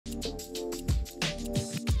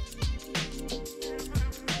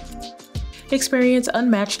Experience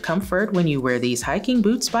unmatched comfort when you wear these hiking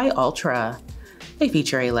boots by Altra. They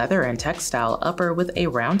feature a leather and textile upper with a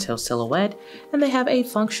round toe silhouette, and they have a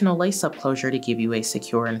functional lace-up closure to give you a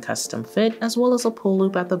secure and custom fit, as well as a pull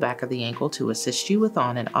loop at the back of the ankle to assist you with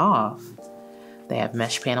on and off. They have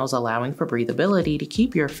mesh panels allowing for breathability to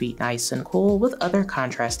keep your feet nice and cool, with other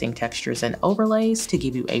contrasting textures and overlays to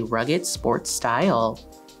give you a rugged sports style.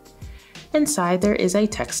 Inside, there is a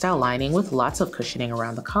textile lining with lots of cushioning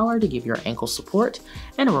around the collar to give your ankle support,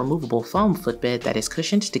 and a removable foam footbed that is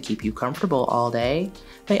cushioned to keep you comfortable all day.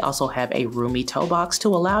 They also have a roomy toe box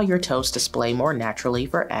to allow your toes to splay more naturally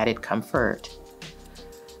for added comfort.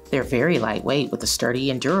 They're very lightweight with a sturdy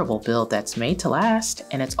and durable build that's made to last,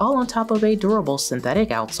 and it's all on top of a durable synthetic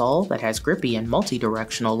outsole that has grippy and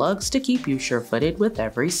multi-directional lugs to keep you sure-footed with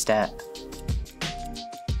every step.